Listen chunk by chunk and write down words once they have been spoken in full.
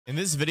In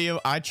this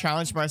video, I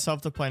challenged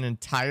myself to play an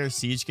entire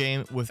Siege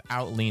game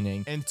without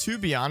leaning. And to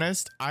be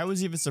honest, I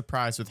was even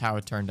surprised with how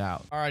it turned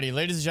out. Alrighty,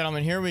 ladies and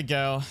gentlemen, here we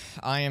go.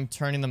 I am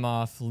turning them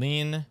off.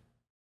 Lean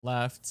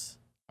left.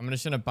 I'm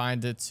just gonna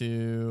bind it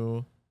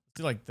to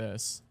do like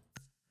this.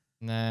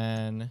 And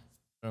then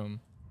boom.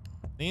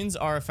 Leans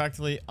are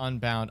effectively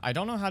unbound. I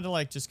don't know how to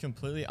like just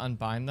completely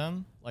unbind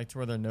them, like to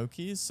where there are no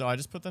keys. So I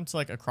just put them to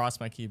like across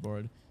my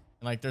keyboard.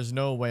 And like there's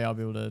no way I'll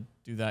be able to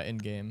do that in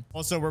game.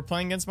 Also, we're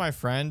playing against my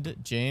friend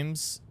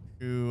James,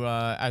 who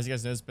as you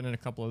guys know has been in a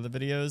couple of the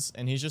videos,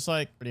 and he's just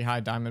like pretty high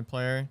diamond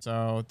player.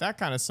 So that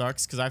kind of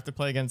sucks because I have to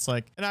play against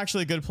like an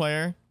actually good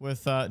player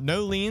with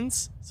no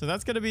leans. So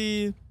that's gonna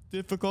be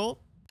difficult.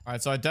 All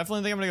right, so I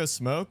definitely think I'm gonna go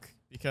smoke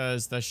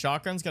because the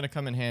shotgun's gonna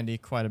come in handy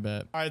quite a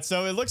bit. All right,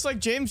 so it looks like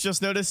James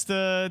just noticed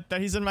that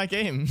he's in my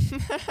game.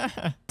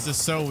 This is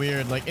so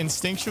weird. Like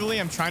instinctually,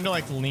 I'm trying to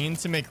like lean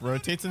to make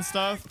rotates and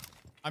stuff.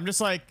 I'm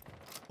just like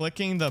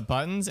clicking the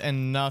buttons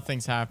and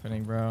nothing's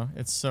happening, bro.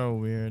 It's so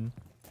weird.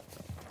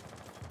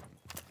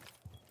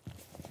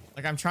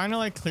 Like I'm trying to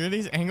like clear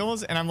these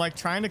angles and I'm like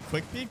trying to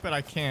quick peek, but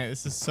I can't.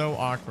 This is so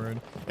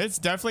awkward. It's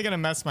definitely gonna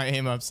mess my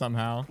aim up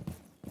somehow.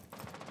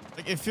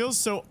 Like it feels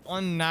so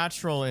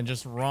unnatural and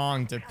just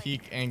wrong to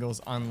peek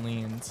angles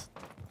unleaned.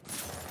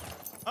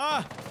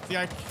 Ah! See,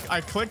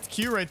 I clicked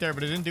Q right there,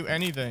 but it didn't do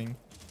anything.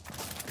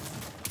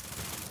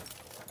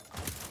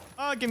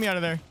 Oh, get me out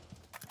of there.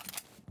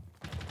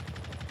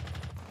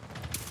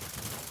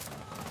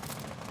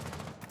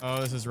 Oh,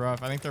 this is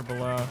rough. I think they're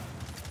below. I'm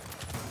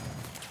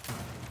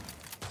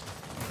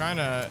trying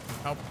to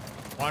help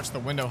watch the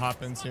window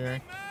hop-ins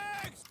here.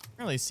 Can't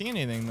really see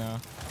anything, though.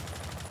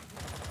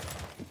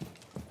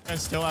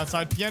 Guy's still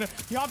outside piano.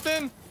 He hopped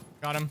in.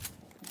 Got him.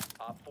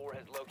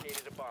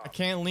 I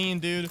can't lean,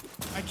 dude.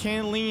 I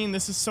can't lean.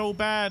 This is so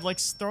bad. Like,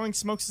 throwing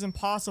smokes is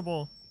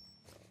impossible.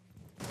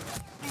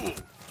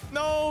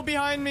 No,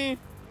 behind me.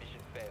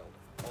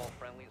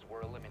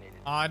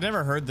 I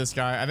never heard this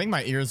guy. I think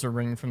my ears are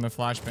ringing from the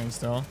flashbang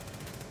still.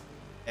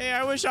 Hey,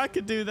 I wish I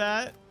could do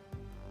that.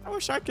 I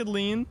wish I could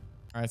lean.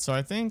 All right, so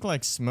I think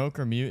like smoke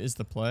or mute is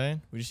the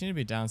play. We just need to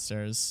be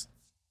downstairs.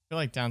 I feel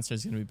like downstairs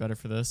is going to be better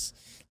for this.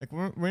 Like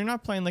we're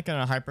not playing like in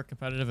a hyper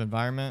competitive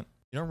environment.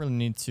 You don't really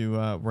need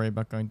to worry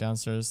about going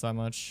downstairs that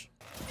much.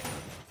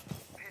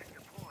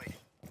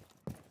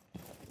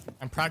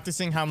 I'm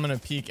practicing how I'm going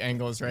to peek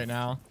angles right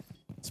now.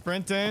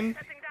 Sprint in.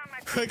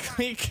 Quick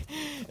peek.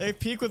 A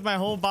peek with my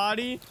whole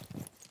body.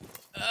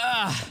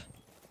 Ah.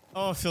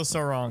 Oh, it feels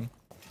so wrong.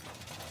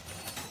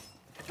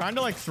 Trying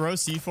to like throw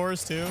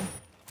C4s too.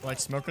 Like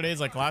smoke grenades.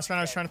 Like last round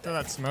I was trying to throw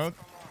that smoke.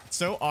 It's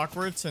so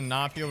awkward to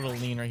not be able to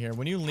lean right here.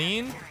 When you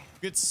lean, you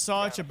get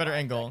such a better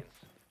angle.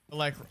 But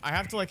like I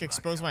have to like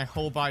expose my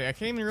whole body. I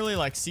can't even really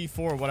like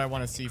C4 what I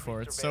want to see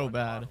for. It's so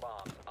bad.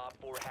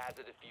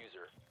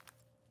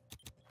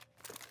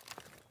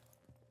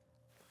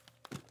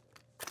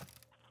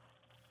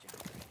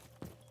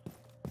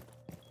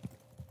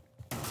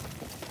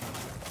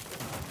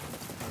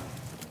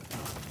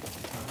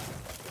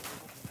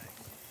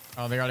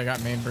 Oh, they already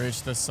got main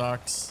breach. This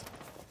sucks.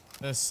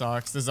 This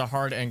sucks. This is a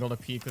hard angle to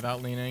peek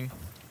without leaning.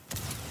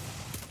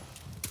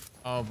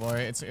 Oh boy,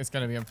 it's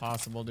gonna be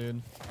impossible, dude.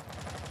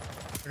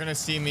 They're gonna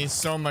see me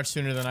so much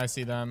sooner than I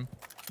see them.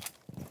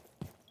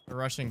 They're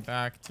rushing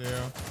back too.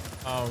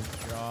 Oh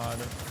god.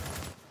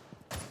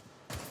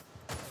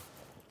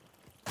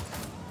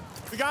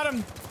 We got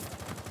him.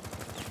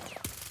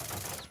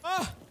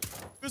 Ah,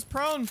 he was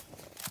prone.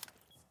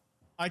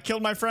 I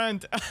killed my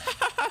friend.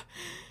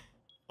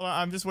 Well,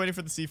 I'm just waiting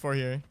for the C4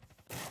 here.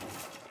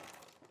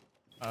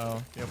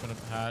 Uh-oh, he opened up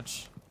the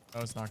hatch.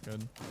 That was not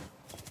good.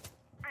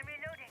 I'm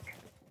reloading.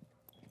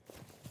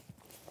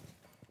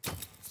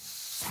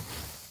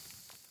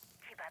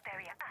 Keep our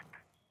barrier up.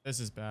 This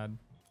is bad.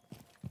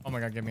 Oh my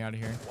god, get me out of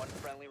here. One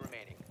friendly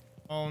remaining.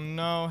 Oh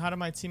no, how did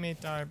my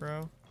teammate die,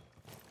 bro?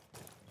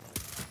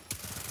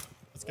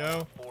 Let's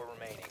go. 4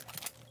 remaining.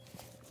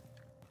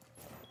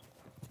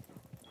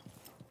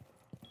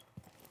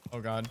 Oh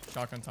god,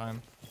 shotgun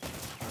time.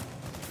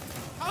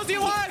 How is he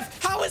alive?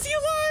 How is he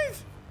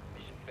alive?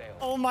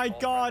 Oh my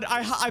god,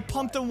 I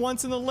pumped him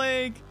once in the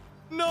leg.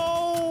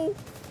 No!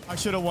 I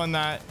should have won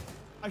that.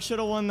 I should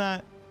have won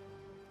that.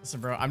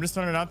 Listen, bro, I'm just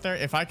throwing it out there.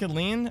 If I could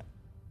lean,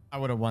 I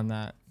would have won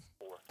that.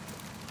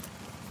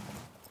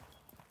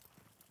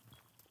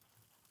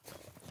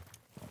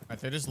 Alright,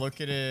 they just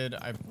located,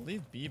 I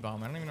believe,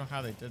 B-bomb. I don't even know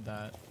how they did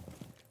that.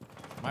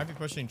 Might be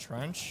pushing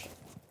trench.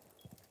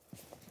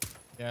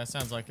 Yeah,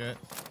 sounds like it.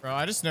 Bro,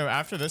 I just know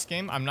after this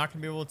game, I'm not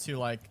going to be able to,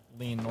 like,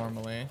 lean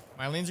normally.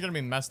 My leans are going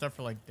to be messed up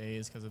for, like,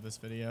 days because of this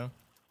video.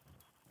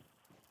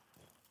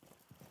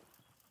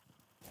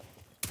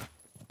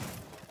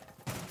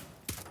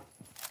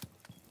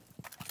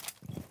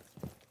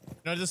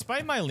 You know,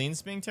 despite my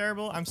leans being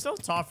terrible, I'm still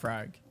top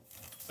frag.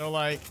 So,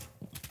 like,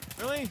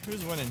 really?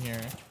 Who's winning here?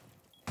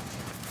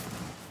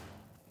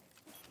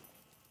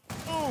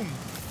 Boom!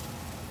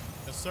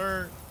 Yes,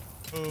 sir.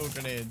 Oh,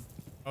 grenade.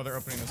 Oh, they're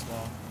opening this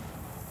wall.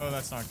 Oh,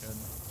 that's not good.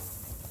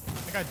 I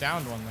think I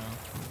downed one, though.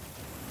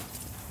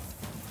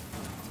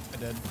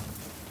 did.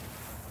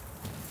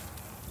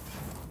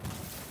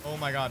 Oh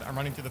my god, I'm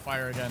running through the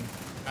fire again.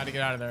 Had to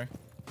get out of there.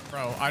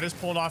 Bro, I just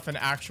pulled off an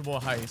actual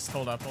heist.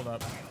 Hold up, hold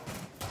up.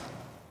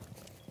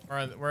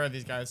 Where are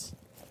these guys?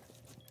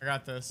 I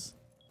got this.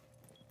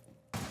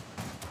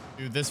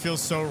 Dude, this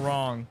feels so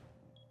wrong.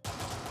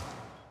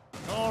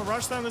 Oh,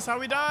 rush them. This is how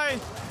we die.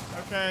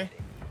 Okay.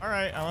 All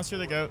right, unless you're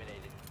the GOAT.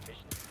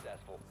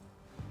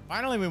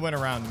 Finally, we went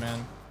around,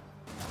 man.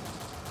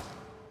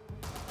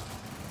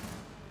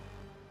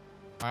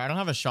 All right, I don't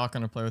have a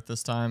shotgun to play with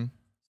this time,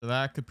 so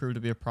that could prove to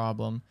be a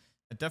problem.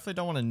 I definitely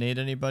don't want to nade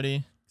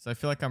anybody because I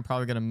feel like I'm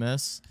probably going to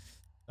miss.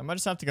 I might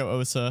just have to go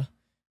Osa.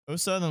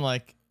 Osa, then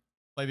like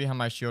play behind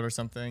my shield or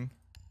something.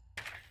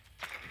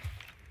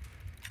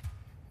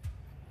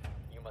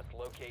 You must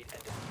locate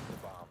and defuse the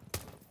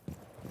bomb.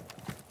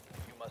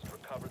 You must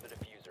recover the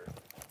diffuser.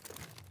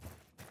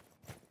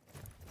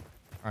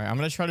 All right, I'm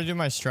going to try to do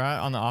my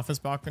strat on the office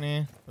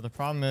balcony, but the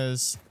problem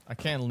is I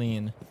can't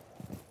lean.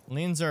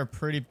 Leans are a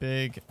pretty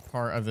big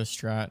part of this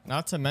strat.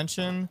 Not to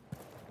mention,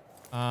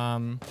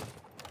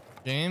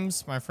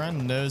 James, my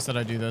friend, knows that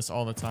I do this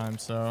all the time,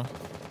 so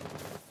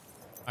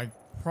I'm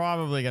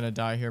probably going to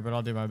die here, but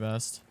I'll do my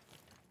best.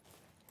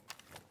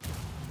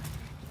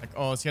 Like,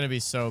 oh, it's going to be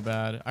so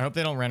bad. I hope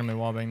they don't randomly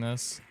wallbang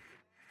this.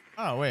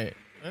 Oh, wait.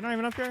 They're not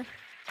even up here?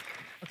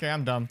 Okay,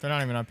 I'm dumb. They're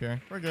not even up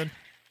here. We're good.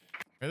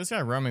 Okay, this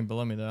guy roaming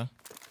below me, though.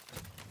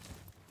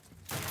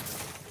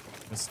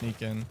 Gonna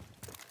sneak in.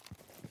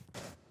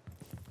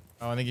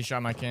 Oh, I think he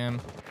shot my cam.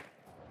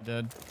 He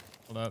did.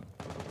 Hold up.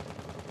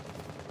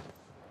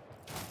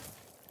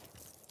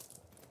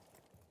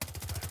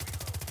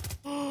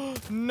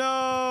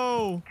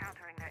 No!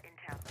 Countering their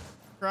intel.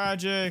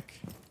 Tragic.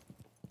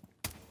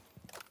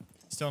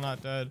 Still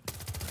not dead.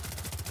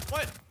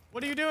 What?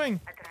 What are you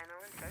doing?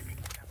 Adrenaline surge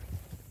incoming.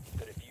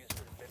 The diffuser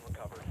has been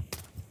recovered.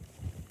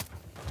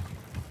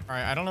 All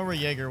right, I don't know where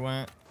Jaeger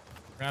went.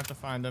 We're gonna have to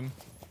find him.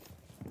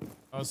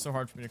 Oh, it's so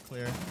hard for me to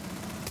clear.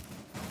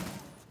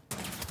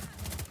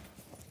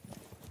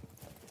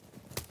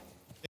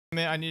 Damn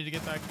it, I needed to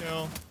get that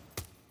kill.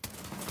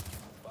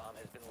 Bomb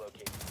has been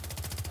located.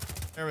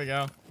 There we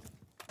go.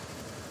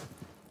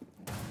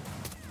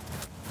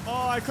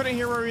 Oh, I couldn't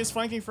hear where he was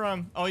flanking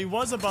from. Oh, he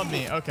was above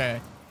me.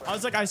 Okay. I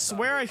was like, I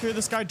swear I hear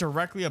this guy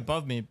directly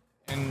above me.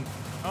 And,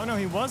 oh no,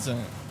 he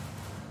wasn't.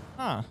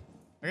 Huh.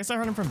 I guess I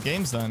heard him from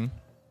games then.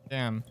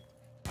 Damn.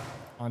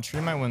 On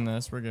Tree might win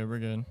this. We're good, we're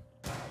good.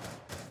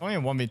 Only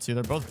a 1v2.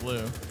 They're both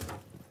blue.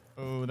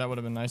 Oh, that would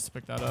have been nice to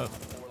pick that up.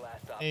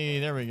 Hey,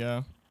 there we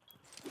go.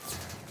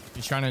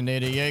 He's trying to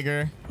nade a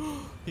Jaeger.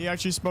 He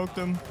actually smoked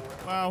him.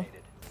 Wow.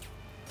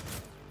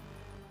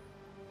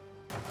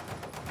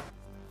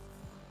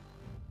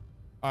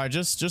 All right,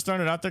 just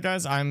throwing it out there,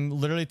 guys. I'm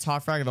literally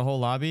top frag of the whole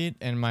lobby,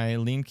 and my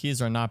lean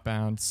keys are not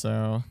bound.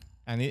 So,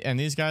 and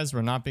these guys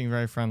were not being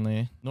very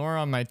friendly, nor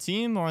on my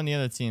team or on the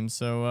other team.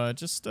 So,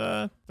 just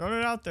throwing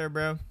it out there,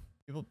 bro.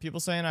 People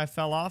saying I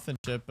fell off and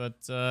shit, but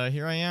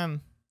here I am,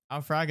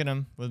 out fragging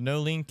them with no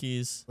lean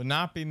keys. Would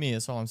not be me.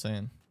 That's all I'm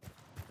saying.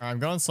 All right, I'm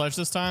going sledge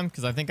this time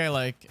because I think I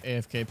like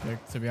AFK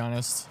pick. To be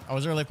honest, I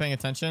wasn't really paying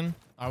attention.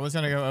 I was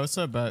gonna go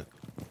Osa, but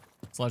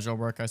sledge will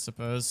work, I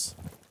suppose.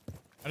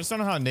 I just don't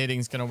know how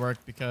nading's gonna work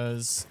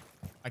because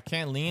I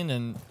can't lean,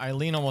 and I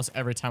lean almost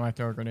every time I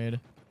throw a grenade.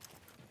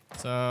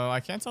 So I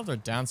can't tell if they're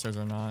downstairs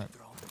or not.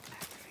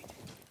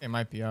 They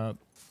might be up.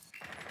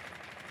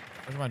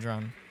 Where's my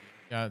drone?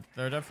 Yeah,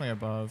 they're definitely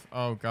above.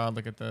 Oh god,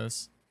 look at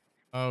this.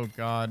 Oh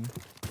god.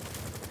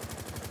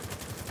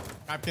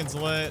 Capkin's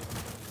lit.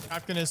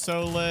 Capkin is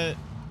so lit.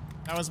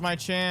 That was my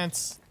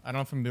chance. I don't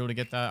know if I'm gonna be able to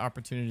get that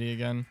opportunity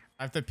again.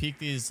 I have to peek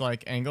these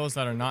like angles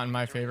that are not in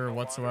my favor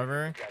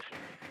whatsoever.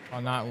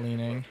 While not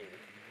leaning.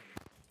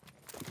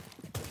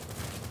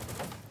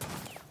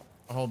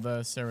 I'll hold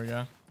this. There we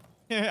go.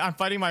 I'm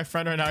fighting my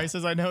friend right now. He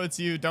says, I know it's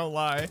you. Don't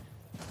lie.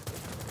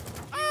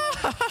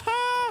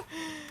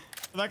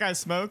 That guy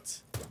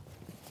smoked.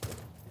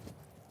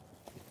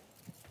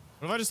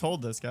 What if I just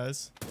hold this,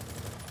 guys?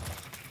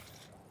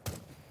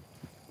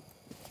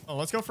 Oh,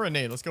 let's go for a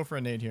nade. Let's go for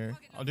a nade here.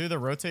 I'll do the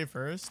rotate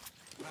first.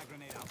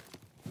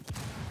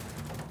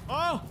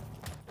 Oh!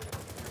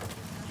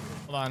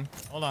 Hold on.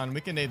 Hold on. We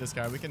can nade this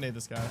guy. We can nade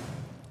this guy.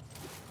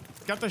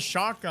 He's got the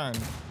shotgun.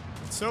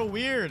 It's so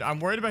weird.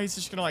 I'm worried about he's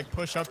just gonna like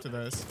push up to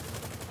this.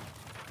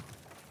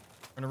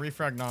 I'm gonna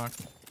refrag knock.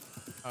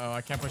 Oh,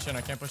 I can't push in.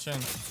 I can't push in.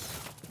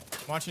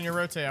 I'm watching you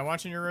rotate. I'm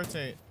watching you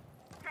rotate.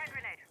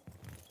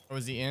 Oh,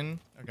 is he in?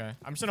 Okay.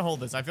 I'm just gonna hold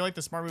this. I feel like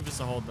the smart move is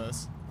to hold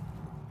this.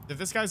 If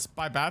this guy's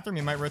by bathroom,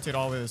 he might rotate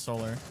all the way to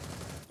solar.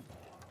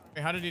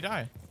 Wait, how did he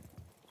die?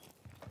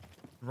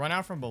 Run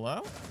out from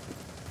below?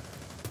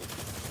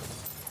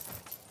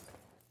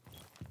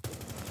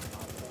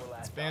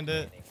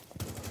 Bandit.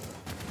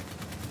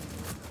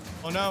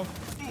 Oh no.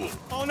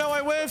 Oh no,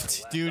 I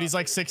whiffed. Dude, he's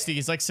like 60.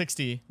 He's like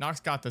 60. Nox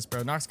got this,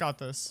 bro. Nox got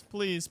this.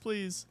 Please,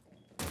 please.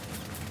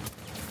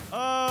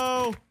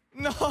 Oh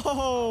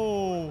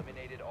no.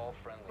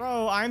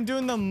 Bro, I'm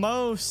doing the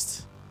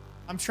most.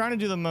 I'm trying to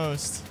do the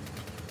most.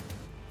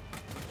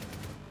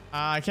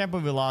 I can't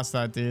believe we lost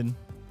that, dude.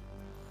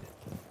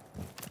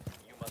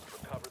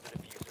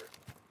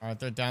 All right,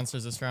 they're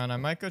downstairs this round. I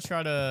might go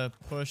try to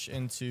push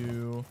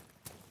into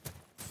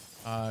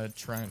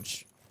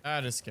trench.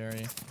 That is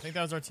scary. I think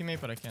that was our teammate,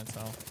 but I can't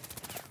tell.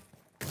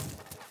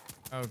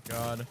 Oh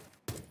god.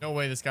 No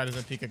way this guy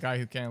doesn't peek a guy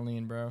who can't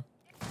lean, bro.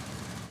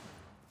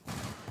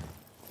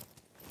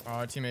 Oh,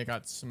 our teammate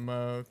got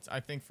smoked. I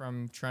think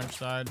from trench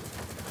side.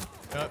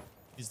 Yep,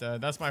 he's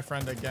dead. That's my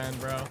friend again,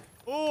 bro.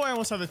 Oh, I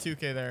almost had the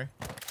 2K there.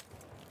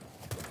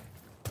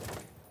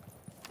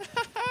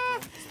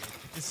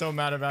 He's so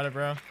mad about it,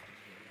 bro.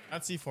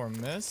 That C4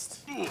 missed.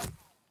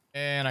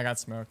 And I got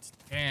smoked.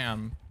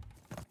 Damn.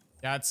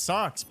 Yeah, it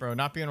sucks, bro.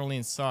 Not being able to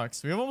lean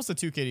sucks. We have almost a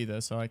 2KD though,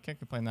 so I can't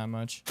complain that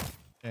much.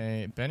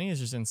 Okay, Benny is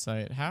just in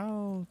sight.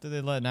 How did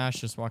they let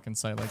Nash just walk in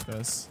sight like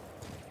this?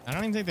 I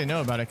don't even think they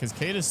know about it because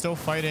Cade is still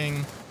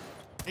fighting.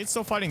 Cade's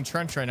still fighting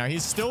Trench right now.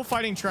 He's still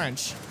fighting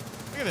Trench.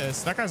 Look at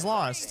this. That guy's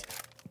lost.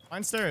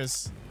 Find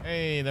stairs.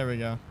 Hey, there we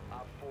go.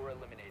 Op 4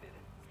 eliminated.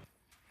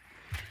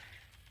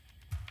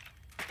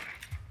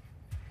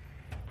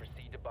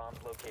 Proceed to bomb's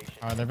location.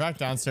 All right, they're back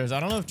downstairs. I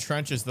don't know if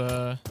Trench is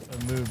the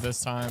move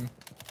this time.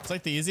 It's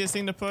like the easiest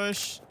thing to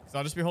push. So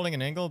I'll just be holding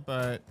an angle,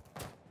 but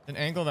an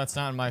angle that's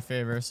not in my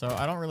favor. So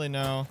I don't really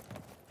know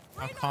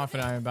how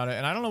confident I am about it.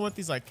 And I don't know what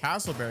these like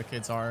castle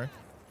barricades are.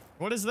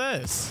 What is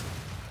this?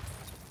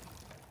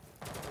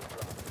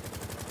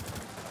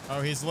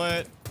 Oh, he's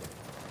lit.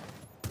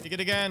 Take it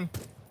again.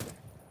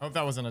 Hope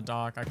that wasn't a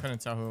dock. I couldn't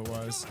tell who it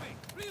was.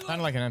 Kind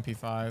of like an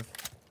MP5. All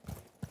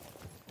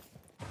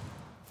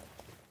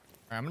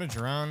right, I'm gonna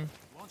drone.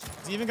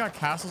 He's even got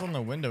castles on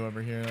the window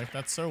over here. Like,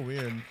 that's so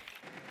weird.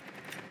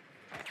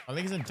 I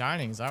think he's in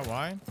dining. Is that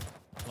why?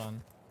 Hold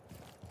on.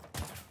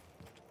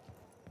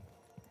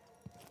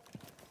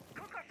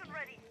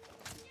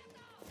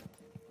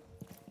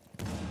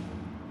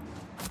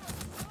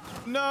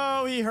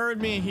 No, he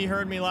heard me. He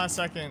heard me last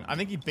second. I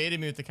think he baited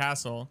me with the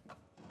castle.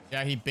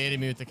 Yeah, he baited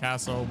me with the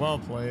castle. Well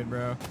played,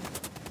 bro.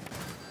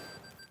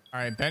 All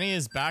right, Benny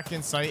is back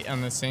in sight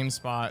on the same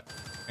spot,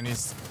 and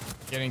he's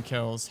getting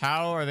kills.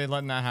 How are they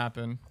letting that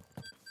happen?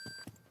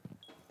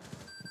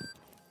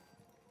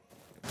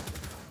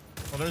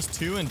 Well, there's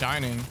two in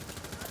dining.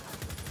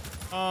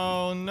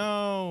 Oh,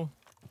 no.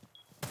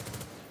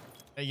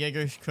 Hey,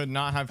 Jaeger could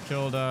not have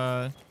killed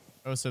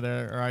Osa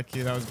there, or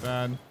IQ. That was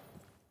bad.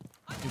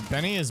 Dude,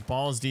 Benny is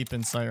balls deep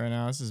in sight right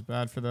now. This is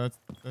bad for the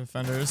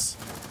defenders.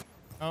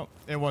 Oh,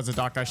 it was a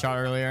dock I shot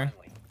earlier.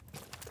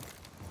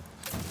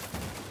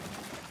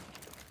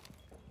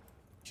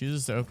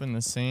 Chooses to open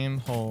the same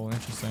hole.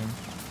 Interesting.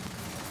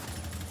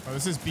 Oh,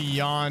 this is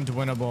beyond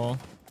winnable.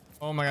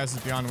 Oh my god, this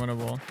is beyond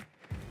winnable.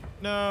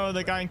 No,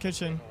 the guy in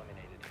kitchen.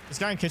 This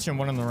guy in kitchen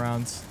won in the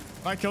rounds.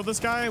 If I killed this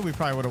guy, we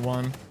probably would have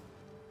won.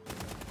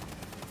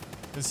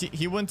 Because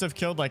he wouldn't have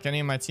killed like any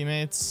of my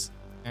teammates,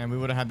 and we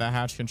would have had that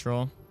hatch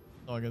control.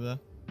 All good though.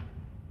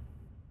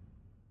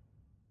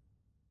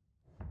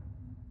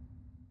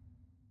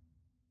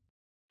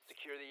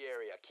 Secure the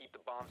area. Keep the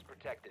bombs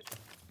protected.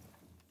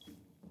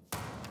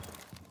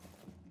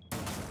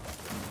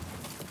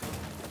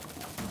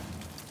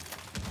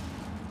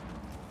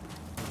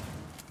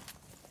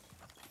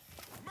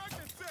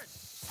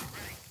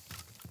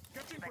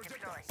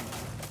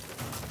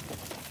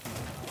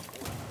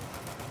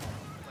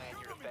 Plan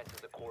your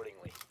defenses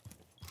accordingly.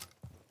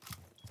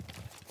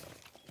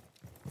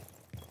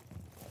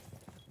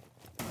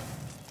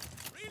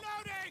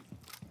 Reloading!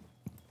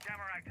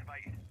 Camera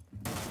activated.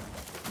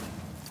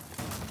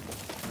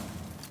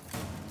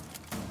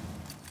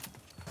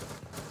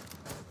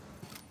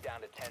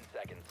 Down to 10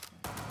 seconds.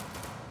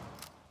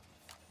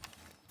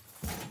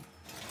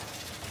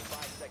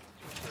 5 seconds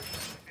to insertion.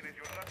 It is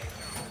your lucky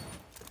now.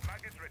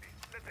 Mag is ready.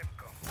 Let them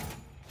go.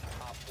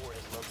 Op 4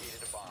 has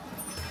located a bomb.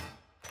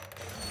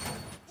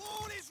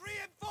 Wall is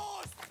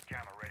reinforced!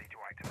 Camera ready to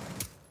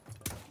activate.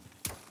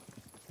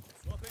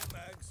 Swapping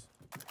mags.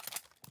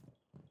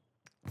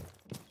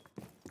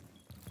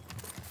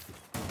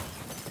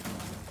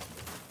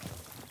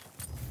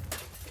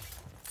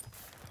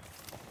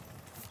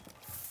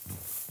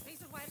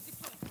 Laser wire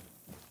deployed.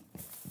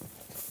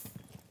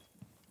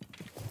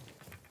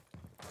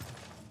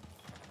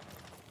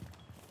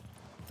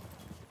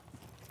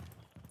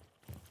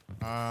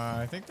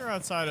 I think they're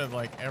outside of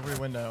like every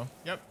window.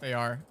 Yep, they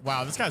are.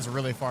 Wow, this guy's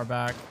really far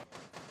back.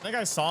 I think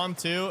I saw him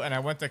too, and I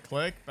went to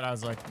click, but I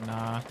was like,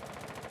 nah.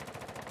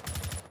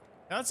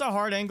 That's a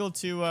hard angle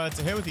to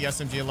hit with the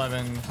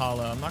SMG-11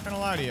 hollow. I'm not gonna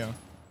lie to you.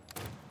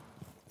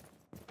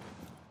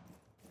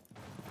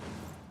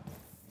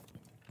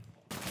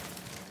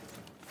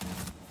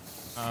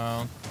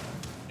 Oh,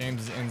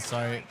 James is in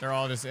sight. They're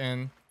all just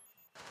in.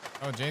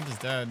 Oh, James is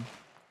dead.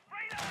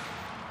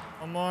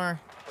 One more.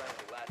 Friendly,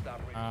 last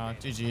operator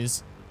standing.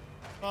 GG's.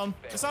 Well,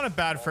 it's not a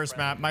bad first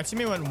map. My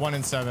teammate went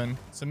 1-7,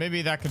 so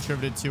maybe that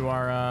contributed to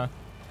our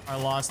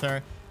loss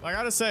there. But I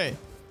gotta say,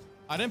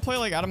 I didn't play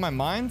like out of my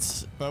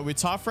mind, but we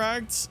top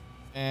fragged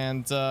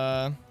and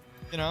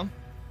you know,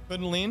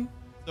 couldn't lean.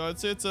 So I'd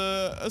say it's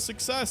a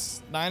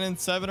success.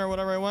 9-7 or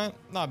whatever I went.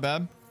 Not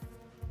bad.